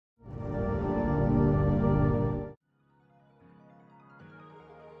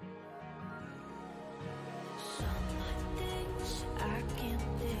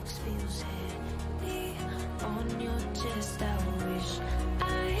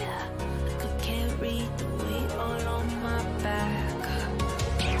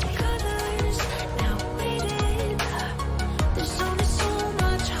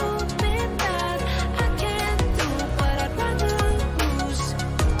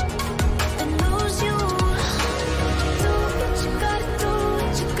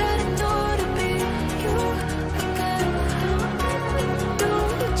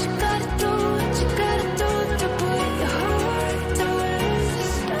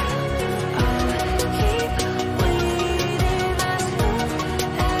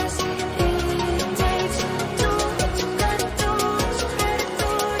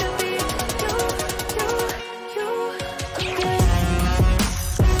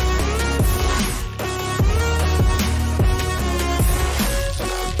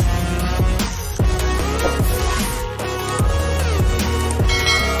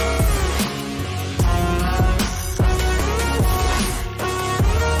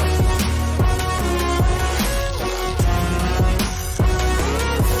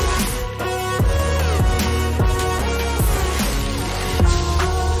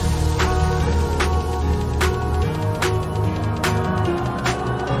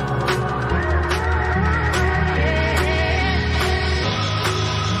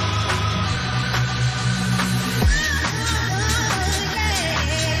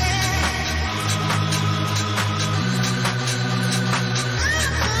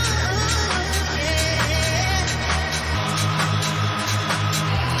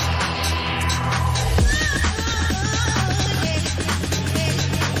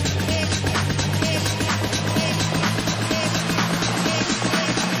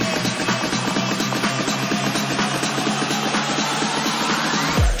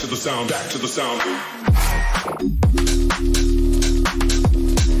sound, back to the sound.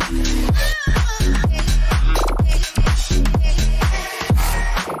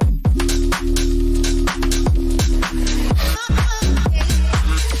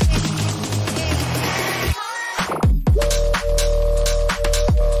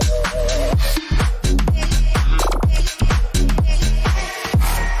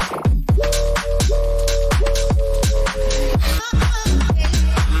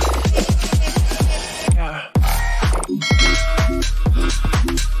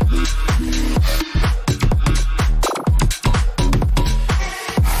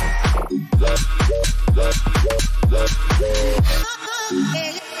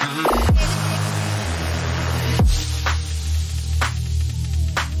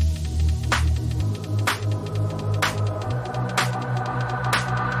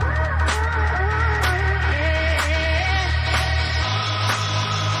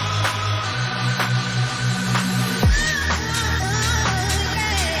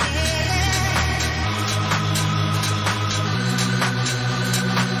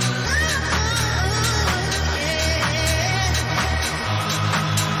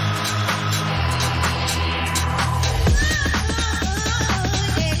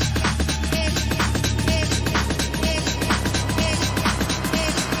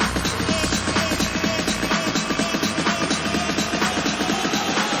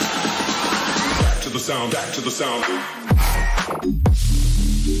 Sound, back to the sound.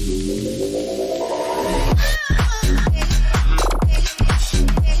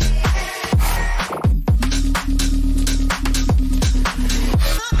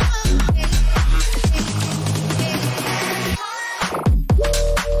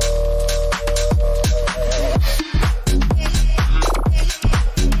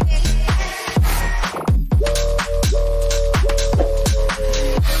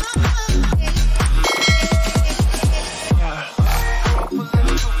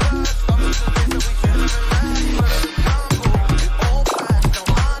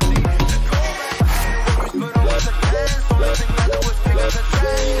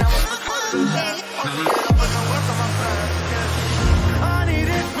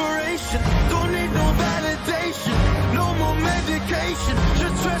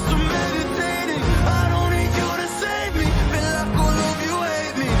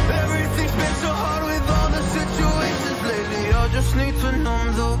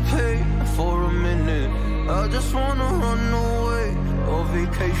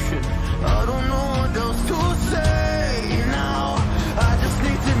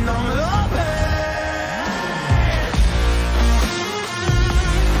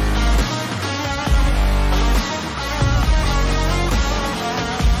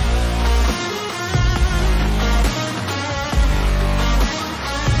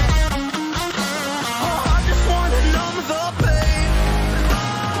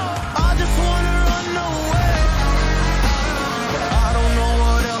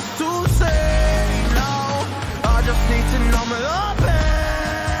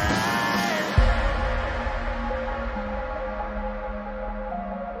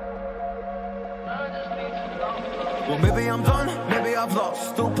 Well, maybe I'm done, maybe I've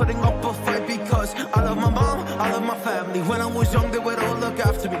lost. Still putting up a fight because I love my mom, I love my family. When I was young, they would all look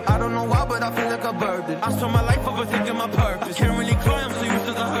after me. I don't know why, but I feel like a burden. I spent my life overthinking my purpose. Can't really cry, I'm so used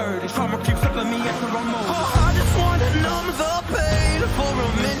to the hurt. Trauma keeps up at me at the wrong moment. Oh, I just wanna numb the pain for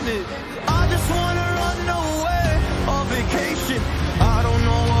a minute. I just wanna run away on vacation. I don't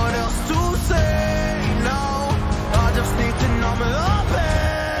know what else to say now. I just need to numb the pain.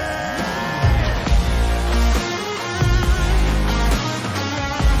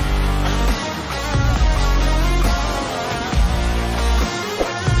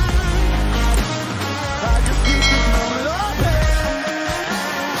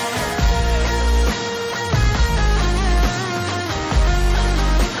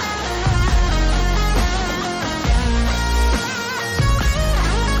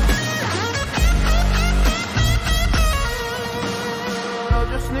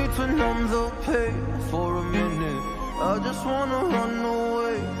 Numb the pain for a minute. I just wanna run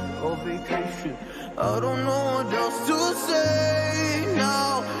away on vacation. I don't know what else to say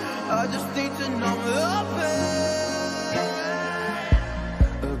now. I just need to numb the pain.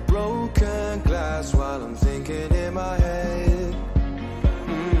 A broken glass while I'm thinking in my head.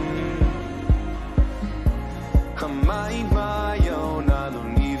 I mind my own, I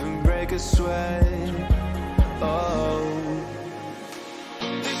don't even break a sweat. Oh,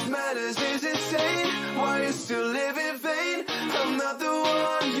 this madness is insane. Why you still live in vain? I'm not the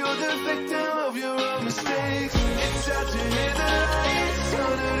one you're the victim of your own mistakes. It's sad to hear the lights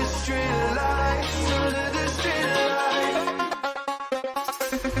under the street lights, under the street lights.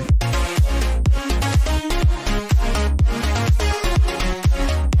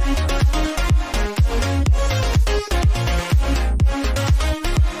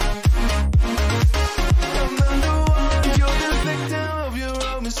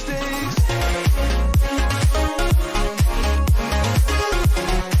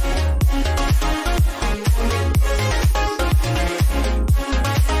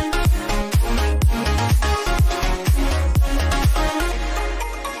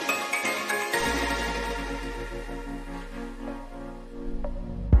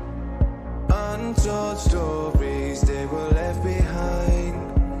 Untold stories, they were left behind.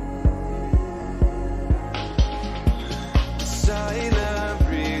 Silent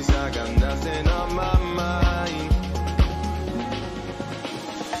breeze, I got nothing on my mind.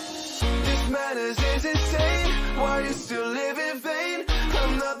 This madness is insane, why you still live in vain?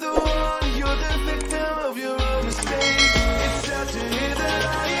 I'm not the one, you're the victim of your own mistakes. It's sad to hear the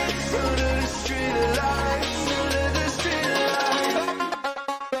lights under the street lights, under the street lights.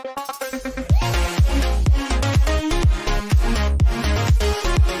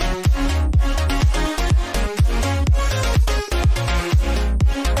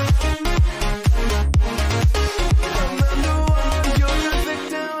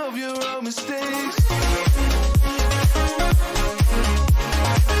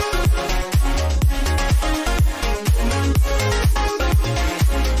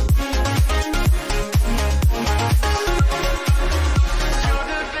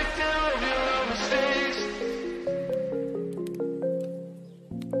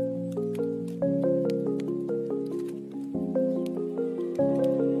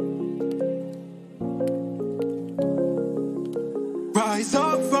 Rise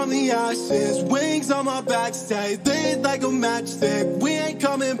up from the ashes, wings on my back, stay lit like a matchstick. We ain't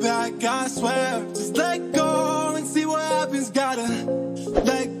coming back, I swear. Just let go and see what happens. Gotta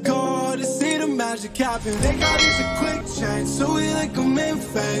let go to see the magic happen. They got us a quick change, so we like them in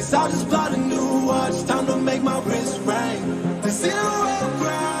phase. I'll just plot a new one